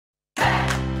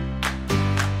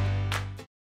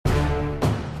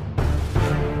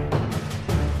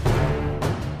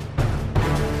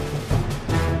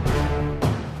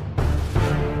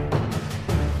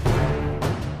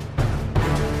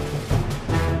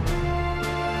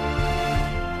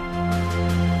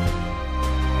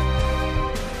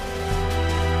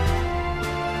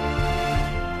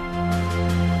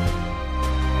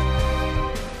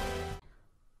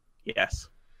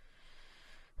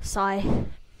Sigh.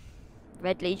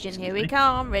 Red Legion, Excuse here we me?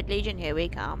 come. Red Legion, here we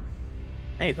come.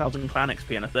 8,000 clan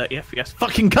XP and a 30 FPS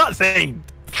fucking cutscene!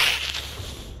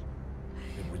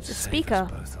 It would The save speaker.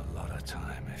 us both a lot of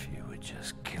time if you would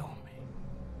just kill me.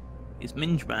 Is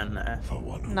Minge Man there? For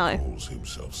one who No. calls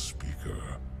himself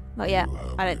speaker. Not yet. you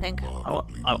have I don't think.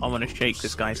 remarkably I want to little shake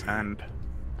this guy's say. hand.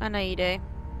 I know you do.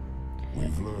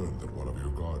 We've learned that one of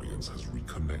your guardians has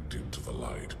reconnected to the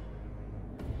light.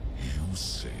 You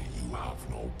say you have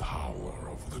no power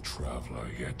over the Traveler,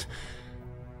 yet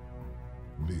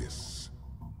this.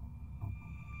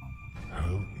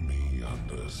 Help me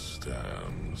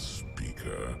understand,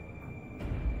 speaker.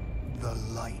 The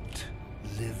light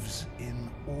lives in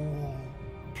all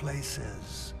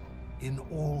places, in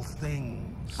all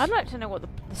things. I'd like to know what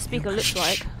the speaker You looks can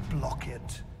like. Block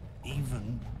it,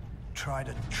 even try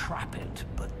to trap it,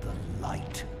 but the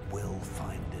light will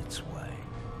find its way.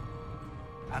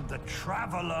 And the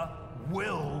Traveler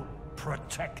will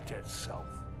protect itself.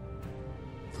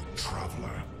 The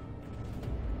Traveler.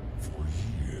 For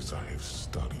years I have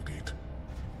studied it.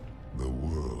 The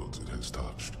worlds it has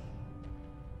touched.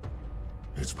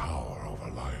 Its power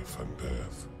over life and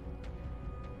death.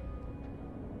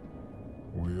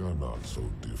 We are not so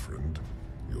different,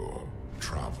 your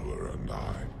Traveler and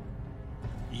I.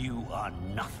 You are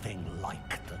nothing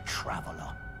like the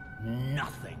Traveler.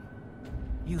 Nothing.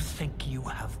 You think you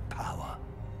have power,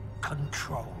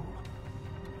 control.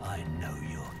 I know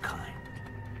your kind.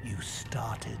 You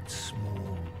started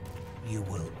small. You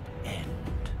will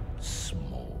end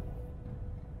small.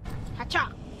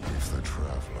 Hacha! If the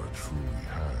Traveler truly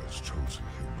has chosen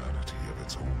humanity of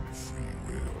its own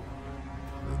free will,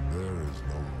 then there is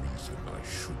no reason I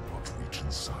should not reach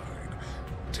inside,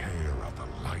 tear out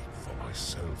the light for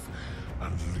myself,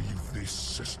 and leave this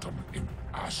system in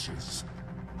ashes.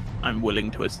 I'm willing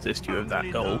to assist you with that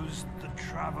Only goal. those the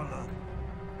Traveler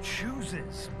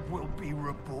chooses will be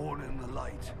reborn in the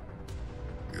light.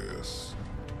 Yes.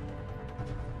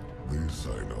 This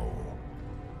I know.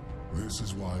 This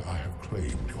is why I have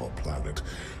claimed your planet,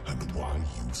 and why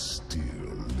you still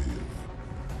live.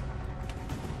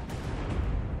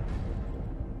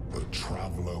 The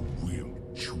Traveler will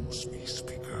choose me,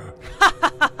 Speaker.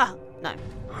 No.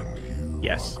 And you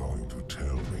Yes. are going to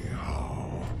tell me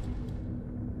how.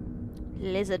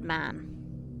 Lizard Man.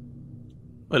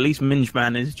 Well, at least Minge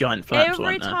Man is giant flaps, Every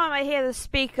weren't there? time I hear the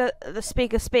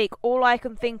speaker speak, all I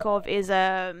can think of is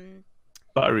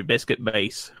Buttery biscuit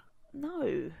base.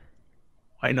 no.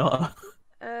 Why not?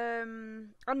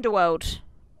 Underworld.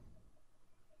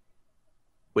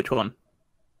 Which one?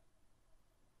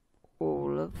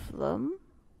 All of them.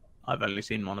 I've only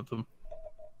seen one of them.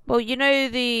 Well, you know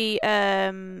the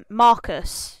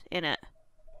Marcus in it.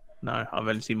 No, I've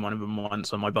only seen one of them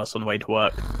once on my bus on the way to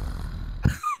work.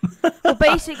 Well,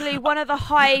 basically, one of the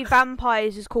high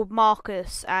vampires is called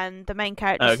Marcus, and the main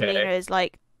character Okay. Selena is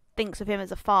like thinks of him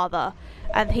as a father,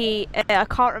 and he I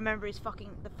can't remember the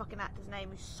fucking actor's name,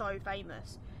 who's so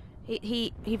famous.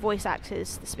 He voice acts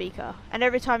as the speaker, and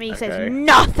every time he Okay. says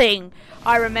nothing,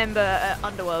 I remember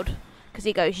Underworld, because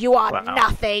he goes, "You are Wow.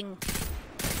 nothing."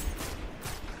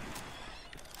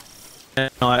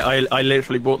 I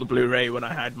literally bought the Blu-ray when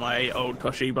I had my old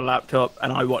Toshiba laptop,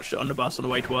 and I watched it on the bus on the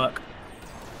way to work.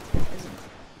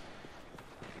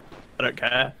 I don't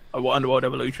care. I want Underworld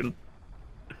Evolution.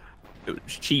 It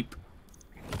was cheap.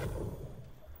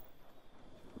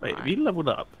 Wait, have you leveled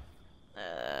up?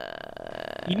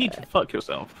 You need to fuck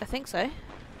yourself. I think so,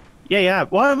 Yeah.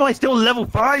 Why am I still level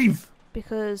 5?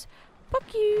 because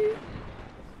fuck you.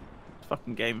 This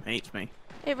fucking game hates me.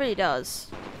 It really does.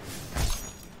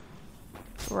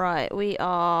 Right, we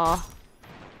are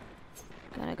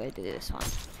gonna go do this one.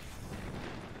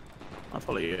 I'll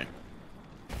follow you.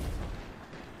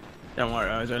 Don't worry,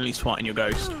 I was only swatting your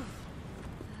ghost.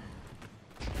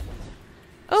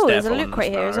 Oh, there's a Steph loot on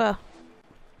crate here as Sparrow.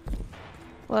 well.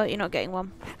 Well, you're not getting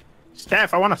one.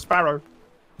 Steph, I want a sparrow.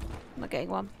 I'm not getting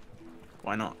one.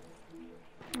 Why not?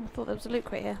 I thought there was a loot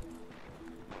crate here.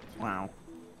 Wow.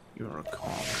 You're a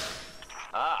con.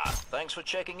 Ah, thanks for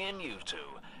checking in, you two.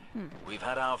 We've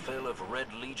had our fill of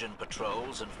Red Legion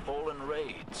patrols and Fallen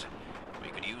raids. We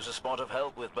could use a spot of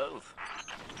help with both.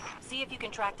 See if you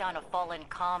can track down a fallen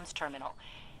comms terminal.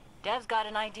 Dev's got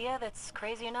an idea that's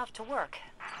crazy enough to work.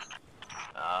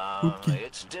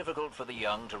 It's difficult for the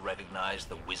young to recognize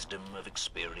the wisdom of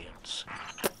experience.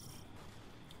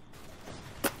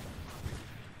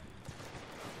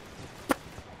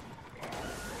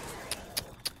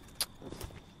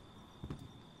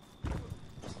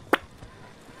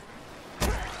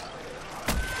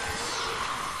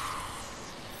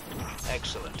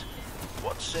 Excellent.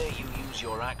 What say you use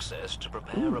your secure access to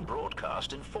prepare a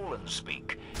broadcast in Fallen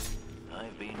speak.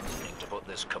 I've been meaning to put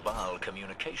this Cabal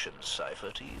communications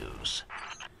cipher to use.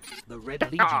 The Red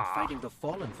Legion fighting the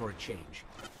Fallen for a change.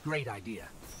 Great idea.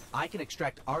 I can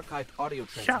extract archived audio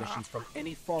transmissions from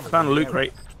any Fallen. Found a loot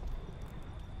crate.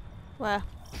 Where?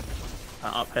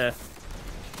 Up here.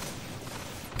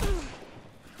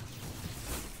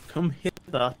 Come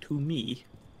hither to me.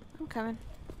 I'm coming.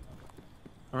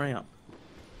 Hurry up.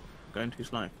 I'm going too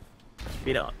slow.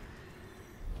 Speed up.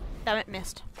 Damn it,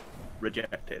 missed.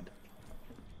 Rejected.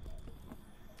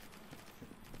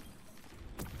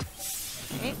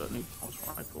 Okay. Got a new pulse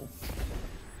rifle.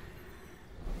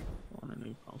 Want a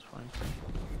new pulse rifle.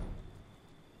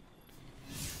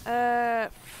 I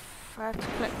have to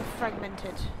click the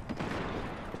fragmented.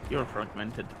 You're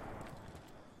fragmented.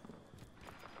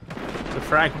 It's a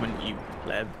fragment, you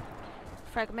pleb.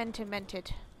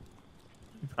 Fragmented.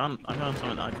 I found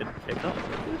something I could pick up.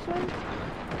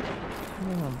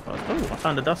 Oh, I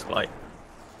found a dusk light.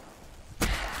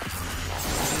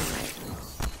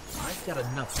 I've got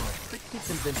enough for a pretty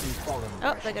convincing Fallen.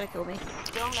 Oh, they're gonna kill me.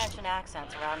 Don't mention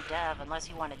accents around Dev unless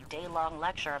you want a day-long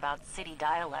lecture about city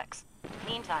dialects.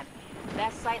 Meantime,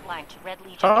 best sightline to Red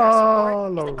Legion air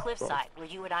support is the cliffside where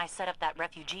you and I set up that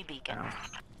refugee beacon.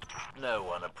 No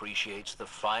one appreciates the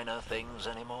finer things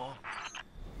anymore.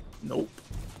 Nope.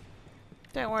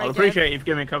 Don't worry, I'll Dev. appreciate if you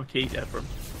give me a cup of tea, Deborah.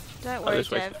 Don't worry, this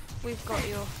way, Dev. We've got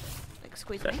your...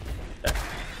 Excuse me.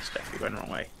 Steph, you're going the wrong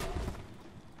way.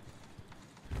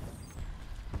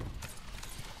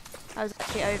 I was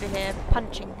actually over here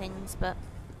punching things, but...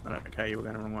 I don't care, you were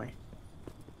going the wrong way.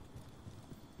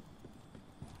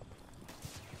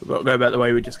 We've got to go back the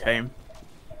way we just came.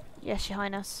 Yes, Your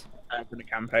Highness. Open the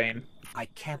campaign. I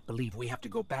can't believe we have to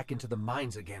go back into the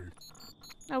mines again.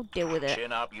 I'll deal with it.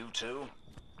 Chin up, you two.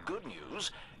 Good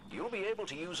news, you'll be able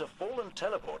to use a Fallen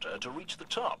teleporter to reach the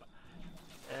top.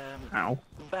 Ow.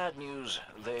 Bad news,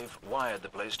 they've wired the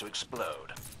place to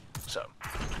explode. So,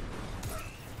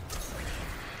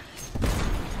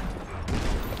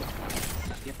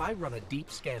 If I run a deep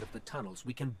scan of the tunnels,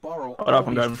 we can borrow Hold up, all I'm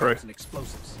these going through. traps and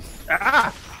explosives.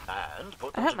 Ah! and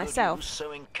put I them hurt to good myself. use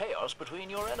sowing chaos between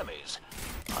your enemies.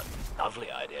 A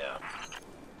lovely idea.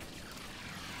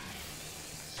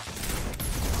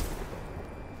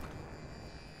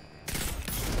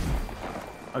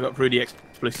 I got through the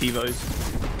explosivos.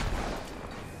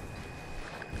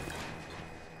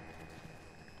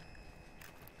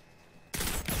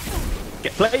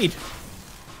 Get played!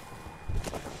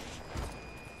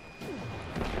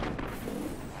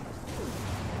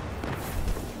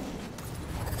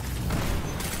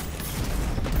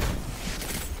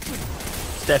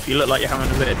 Steph, you look like you're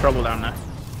having a bit of trouble down there.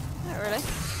 Not really.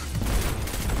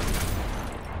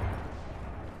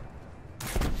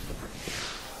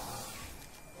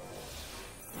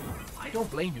 I don't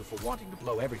blame you for wanting to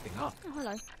blow everything up. Oh,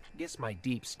 hello. Guess my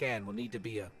deep scan will need to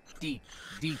be a deep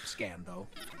scan, though.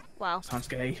 Wow. Sounds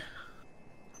gay.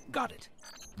 Got it.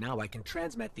 Now I can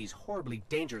transmit these horribly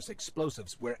dangerous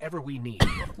explosives wherever we need.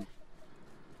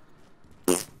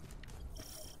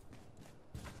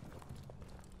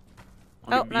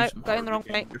 Oh, no, going the wrong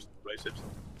way.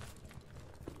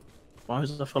 Why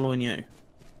was I following you?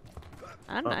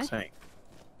 I don't know. Fuck's sake.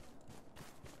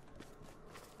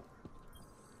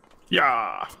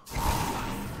 Yeah.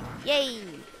 Yay!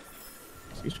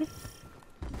 Excuse me?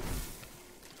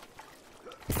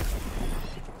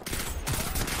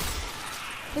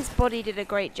 His body did a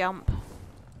great jump.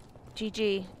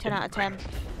 GG. 10 out of 10.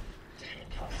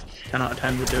 10 out of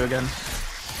 10 would do again.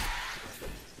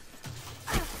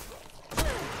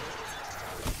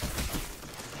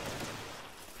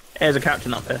 There's a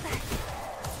captain up here.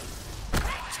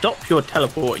 Stop your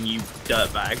teleporting, you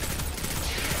dirtbag.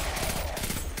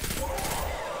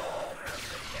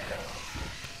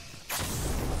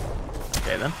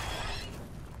 Okay then.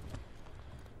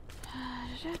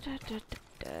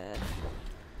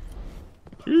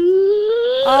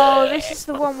 Oh, this is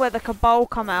the one where the Cabal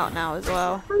come out now as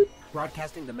well.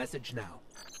 Broadcasting the message now.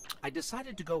 I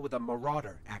decided to go with a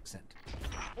marauder accent.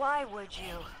 Why would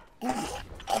you?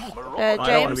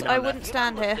 James, I wouldn't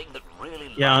stand here.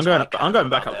 Yeah, I'm going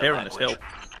back up here on this hill.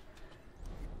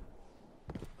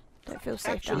 Don't feel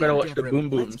safe You down better there. watch the boom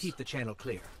Let's booms. keep the channel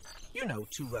clear. You know,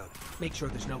 to make sure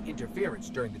there's no interference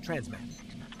during the transmat.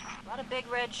 A lot of big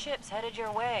red ships headed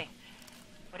your way.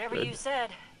 Whatever Good. you said,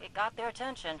 it got their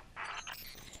attention.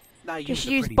 I Just used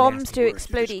a use pretty bombs nasty to word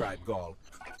explodey. describe Gaul.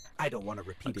 I don't want to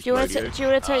repeat it. Do you want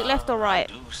to take left or right?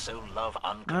 I do so love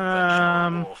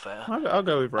unconventional warfare. I'll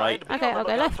go with right. I'd be Okay, on the I'll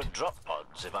go lookout left. for drop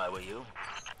pods if I were you.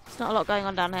 There's not a lot going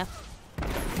on down here.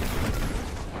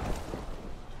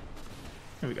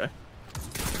 Here we go.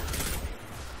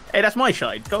 Hey, that's my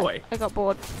side. Go away. I got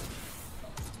bored.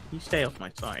 You stay off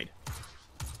my side.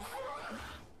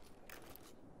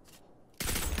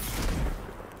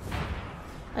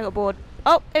 I got bored.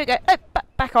 Oh, there we go. Oh,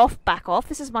 back off, back off.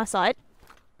 This is my side.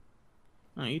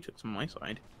 Oh, you took some of my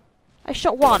side. I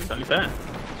shot one. It's only fair.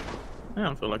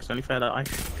 Yeah, I feel like it's only fair that I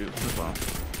should do it as well.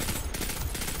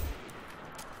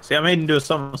 See, I made him do a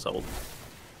somersault.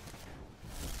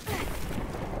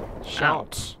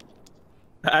 Shot.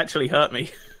 That actually hurt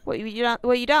me. What,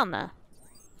 were you down there?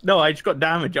 No, I just got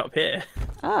damage up here.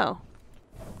 Oh.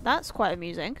 That's quite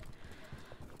amusing.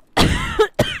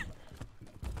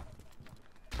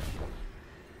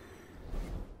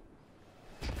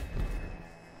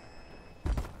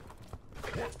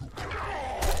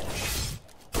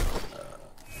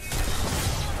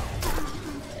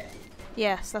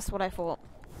 Yes, that's what I thought.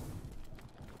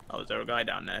 Oh, is there a guy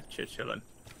down there just chilling?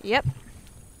 Yep.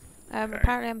 Okay.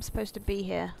 Apparently I'm supposed to be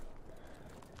here.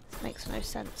 This makes no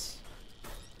sense.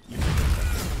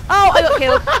 Oh, I got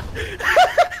killed! I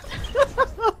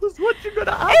was watching what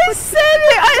happened. I said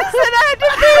I had to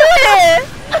be here!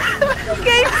 The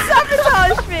game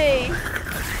sabotaged me!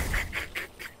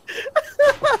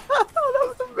 Oh, that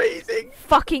was amazing.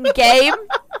 Fucking game!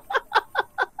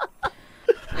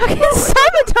 Fucking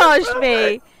sabotaged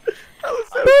me! That was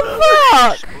so The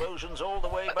fuck? Explosions all the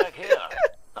way back here.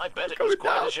 I bet it was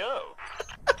quite a show.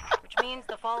 Which means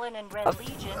the Fallen and Red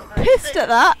Legion are Pissed at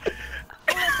that.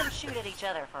 We'll let them shoot at each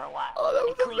other for a while Oh, that and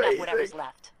was clean up amazing. whatever's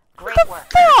left. Great The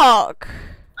work. fuck?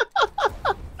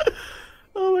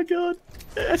 Oh my god.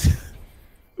 Yes. It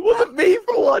wasn't me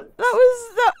for once. That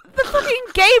was the fucking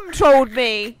game trolled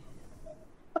me.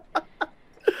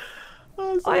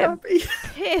 Oh, I'm so I am happy.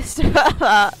 pissed about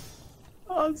that.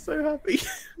 Oh, I'm so happy.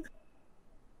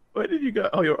 Where did you go?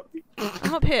 Oh, you're up.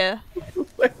 I'm up here.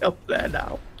 Way up there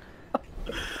now.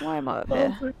 Why am I up Oh,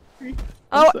 here?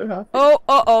 I'm so happy. Oh,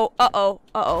 I'm so happy.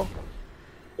 oh.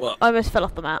 What? I almost fell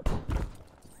off the map.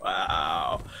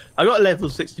 Wow. I got a level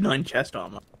 69 chest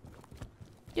armor.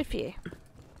 Good for you.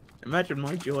 Imagine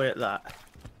my joy at that.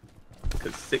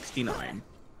 Because 69.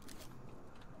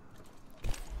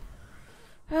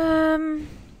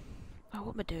 Oh,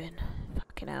 what am I doing?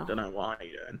 Fucking hell. Don't know why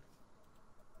you're doing.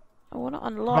 I want to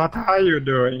unlock. What are you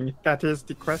doing? That is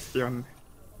the question.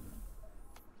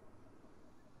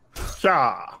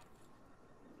 Yeah.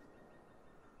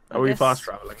 I Are we guess fast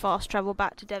traveling? Fast travel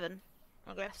back to Devon,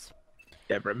 I guess.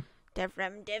 Devrim.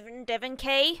 Devon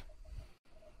K.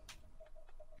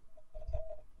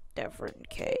 Devon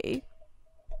K.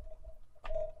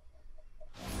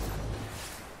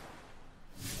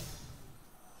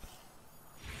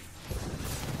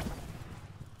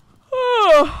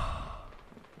 Oh.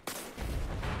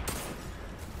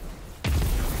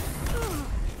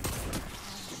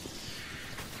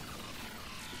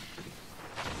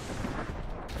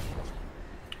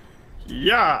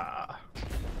 Yeah.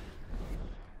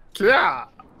 Yeah.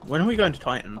 When are we going to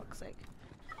Titan? Fuck's sake.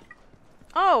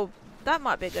 Oh, that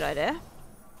might be a good idea.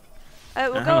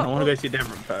 We'll Hang go. on, I want to go see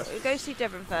Devrim first. We'll go see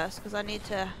Devon first because I need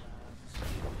to.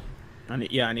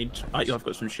 I've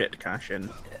got some shit to cash in.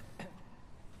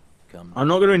 Come I'm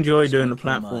not going to enjoy doing the Speak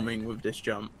your platforming with this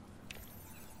jump.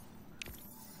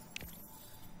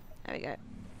 There we go.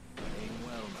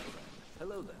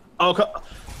 Hello there. Oh,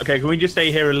 okay, can we just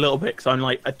stay here a little bit? Because I'm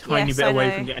like a tiny Yes, bit I away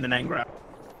know. from getting an engram.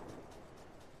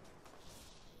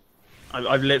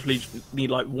 I've literally just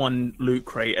need like one loot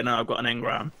crate and now I've got an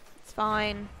engram. It's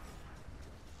fine.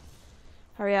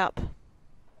 Hurry up.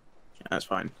 Yeah, that's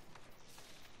fine.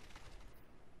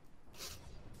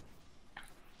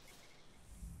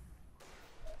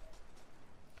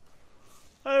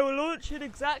 I will launch in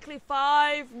exactly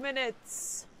 5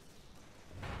 minutes.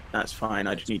 That's fine.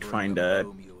 I just need to find a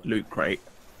loot crate.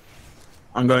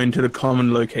 I'm going to the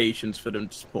common locations for them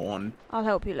to spawn. I'll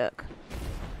help you look.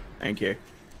 Thank you.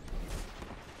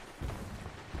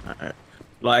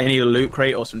 Like I need a loot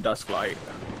crate or some dust light.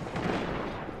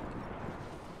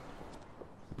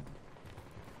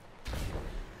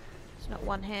 There's not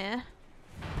one here.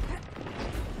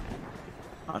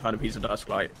 I found a piece of dust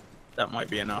light. That might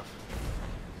be enough.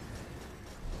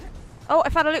 Oh, I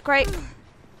found a loot crate.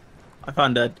 I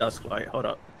found a dust light. Hold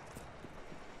up.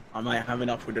 I might have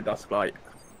enough with the dust light.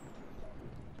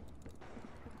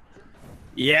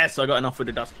 Yes, I got enough with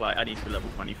the dust light. I need to be level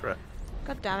 20 for it.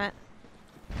 God damn it.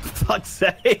 Fuck's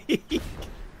sake.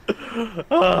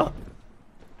 Ah.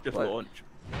 Just What? launch.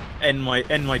 End my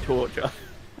torture.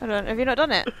 Hold on, have you not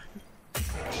done it?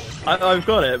 I've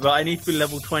got it, but I need to be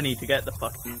level 20 to get the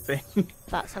fucking thing.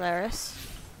 That's hilarious.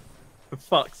 For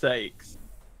fuck's sakes.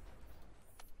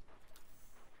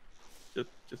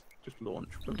 Just launch.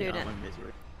 Put me doing out it. of my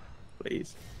misery.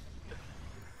 Please.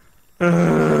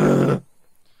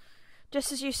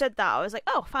 Just as you said that, I was like,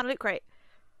 oh, found a loot crate.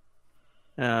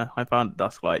 Yeah, I found a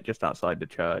Dusklight just outside the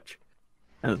church.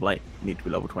 And it's like, you need to be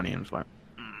level 20, and I was like...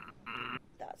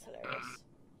 That's hilarious.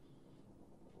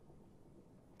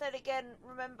 Then again,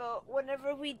 remember,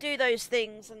 whenever we do those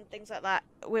things and things like that,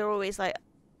 we're always like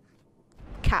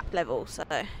cap level, so...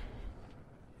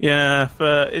 Yeah,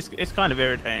 but it's kind of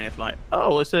irritating. It's like,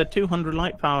 oh, it's a 200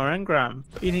 light power engram,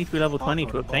 but you need to be level 20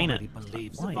 to obtain it.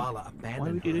 Why? Why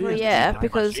would you do Well, this? yeah,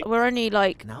 because we're only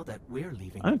like Now that we're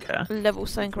leaving, Okay. level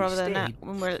 7 rather than that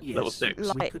when we're Level 6.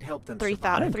 like 3,000,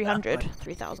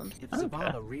 3,000. if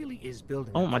Zavala really is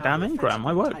building Oh, a my damn counter-offensive engram,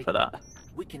 I worked for Titan, that.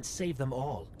 we can save them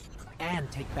all and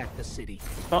take back the city.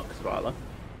 Fuck, Svala.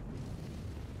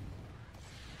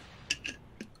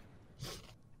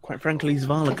 Quite frankly,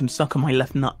 Zavala can suck on my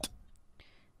left nut.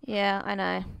 Yeah, I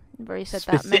know. You've already said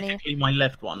that many. Specifically my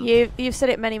left one. You've said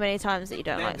it many times that you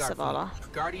don't like Vanguard Zavala.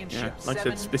 fleet, Guardian Yeah, ship like I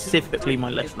said, 7 specifically my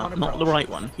left is on nut, not the approach. right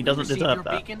one. He doesn't Received deserve your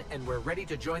that. beacon and we're ready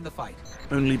to join the fight.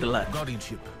 Only the left. Guardian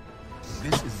ship,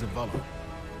 this is Zavala.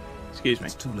 Excuse me.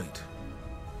 It's too late.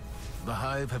 The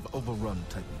Hive have overrun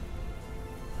Titan.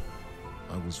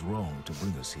 I was wrong to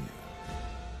bring us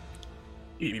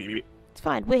here. It's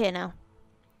fine. We're here now.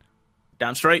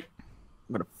 Down straight.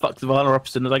 I'm gonna fuck Zavala up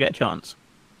as soon as I get a chance.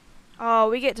 Oh,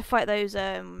 we get to fight those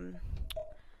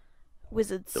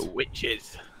wizards. The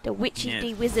witches. The witchy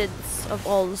Yes. wizards of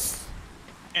Oz.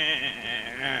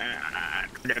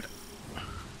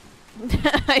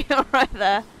 You're right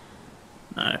there.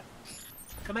 No.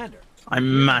 Commander,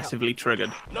 I'm massively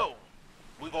triggered. No,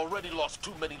 we've already lost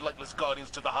too many lightless guardians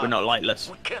to the Hive. We're not lightless.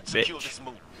 We can't secure Bitch. this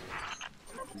move.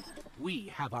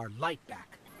 we have our light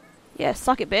back. Yeah,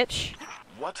 suck it, bitch.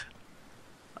 What?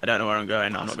 I don't know where I'm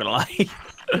going, I'm not gonna lie.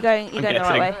 You're going the right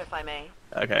guessing. way. If I may.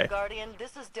 Okay. Guardian,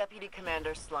 this is Deputy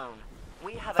Commander Sloan.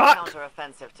 We have a Fuck!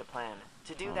 counter-offensive to plan.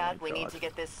 To do Oh that, my we need God. to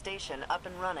get this station up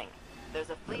and running. There's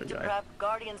a fleet to go. prep,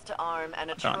 Guardians to arm,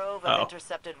 and a can't- trove oh. of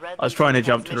intercepted red. I was trying to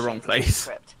jump to the wrong transmissions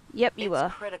place. decrypt. Yep, you It's were.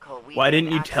 critical we Why gain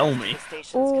didn't you access tell to me? the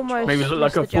station's Almost. control Maybe Missed look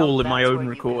like a the jump. fool in my That's own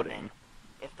where you come recording. in.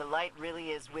 If the light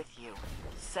really is with you,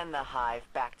 send the Hive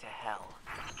back to hell.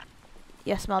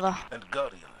 Yes, mother. And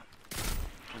Guardian,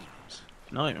 please.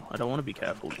 No, I don't want to be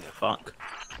careful. Fuck.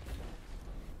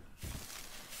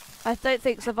 I don't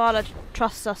think Zavala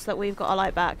trusts us that we've got our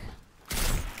light back.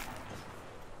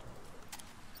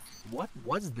 What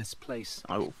was this place?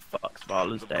 I will fuck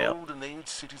Zavala's The day up. golden age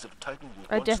cities of Titan were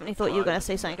I once definitely thought you were going to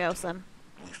thriving. say something else then.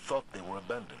 We thought they were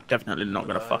abandoned. Definitely not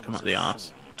But gonna I fuck him was up the a arse.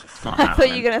 fool to It's not I thought you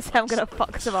happening. were going to say I'm going to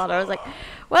fuck Zavala. I was like,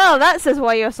 well, that says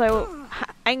why you're so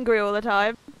angry all the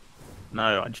time.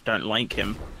 No, I just don't like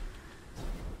him.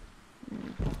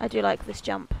 I do like this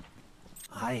jump.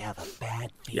 I have a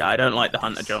bad feeling. Yeah, I don't like the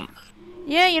hunter jump.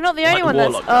 Yeah, you're not the Like only the one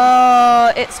that's... warlock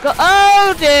Oh, it's got...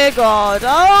 Oh, dear God.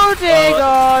 Oh, dear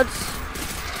God.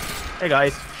 Hey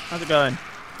guys, how's it going?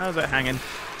 How's it hanging?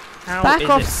 How Back is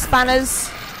off, it? spanners.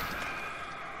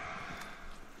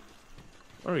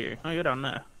 Where are you? Oh, you're down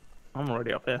there. I'm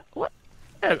already up here. What?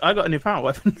 Yeah, I got a new power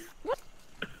weapon. What?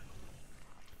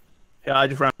 Yeah, I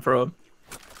just ran through him.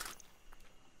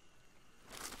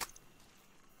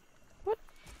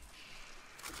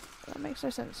 That makes no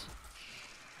sense.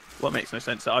 What makes no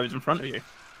sense that I was in front of you?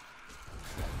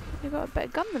 You've got a better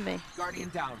gun than me. Guardian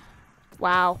down.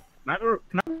 Wow. Can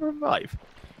I revive?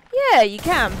 Yeah, you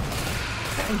can.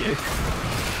 Thank you.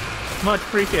 Much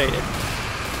appreciated.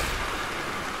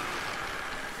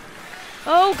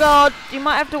 Oh, God. You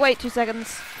might have to wait 2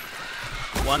 seconds.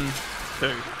 1, 2.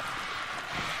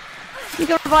 You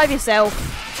can revive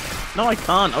yourself. No, I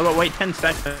can't. I've got to wait 10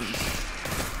 seconds.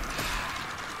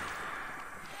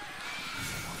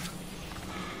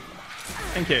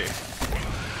 Thank you.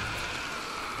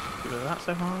 Was that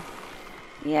so hard?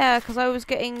 Yeah, because I was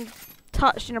getting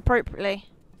touched inappropriately.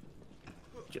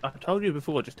 I told you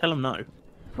before, just tell them no.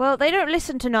 Well, they don't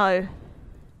listen to no.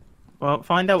 Well,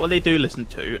 find out what they do listen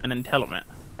to, and then tell them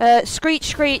it. Screech,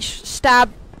 screech,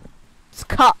 stab,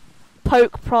 cut,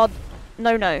 poke, prod,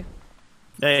 no, no.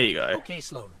 There you go. Okay,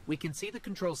 Sloan. We can see the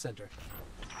control center.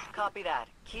 Copy that.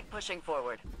 Keep pushing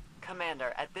forward.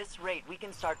 Commander, at this rate, we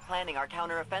can start planning our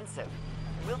counter-offensive.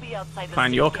 We'll be outside the Plan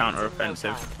city your gates in no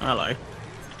counter-offensive. time. Hello.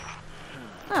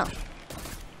 Oh,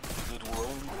 It were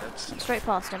only that city. straight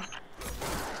past him.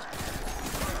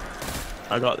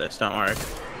 I got this, don't worry.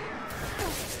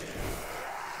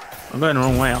 I'm going the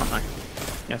wrong way, aren't I?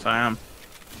 Yes, I am.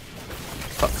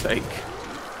 Fuck's sake.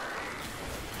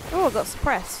 Oh, I got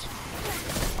suppressed.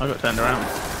 I got turned around.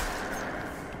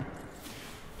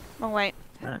 Oh, wait.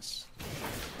 Yes.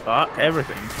 Fuck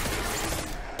everything.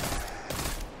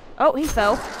 Oh, he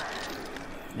fell.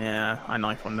 Yeah, I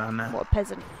knife one down there. What a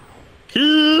peasant.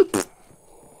 Oh,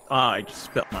 I just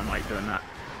spit my mic doing that.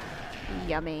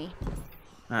 Yummy.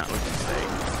 That was insane.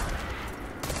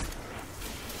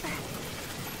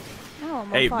 Oh, I'm on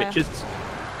Hey, fire. bitches.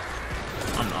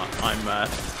 I'm not.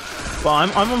 Well,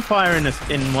 I'm on fire in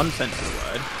one sense of the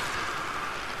word.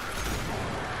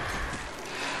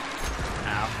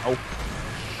 Ow. Oh.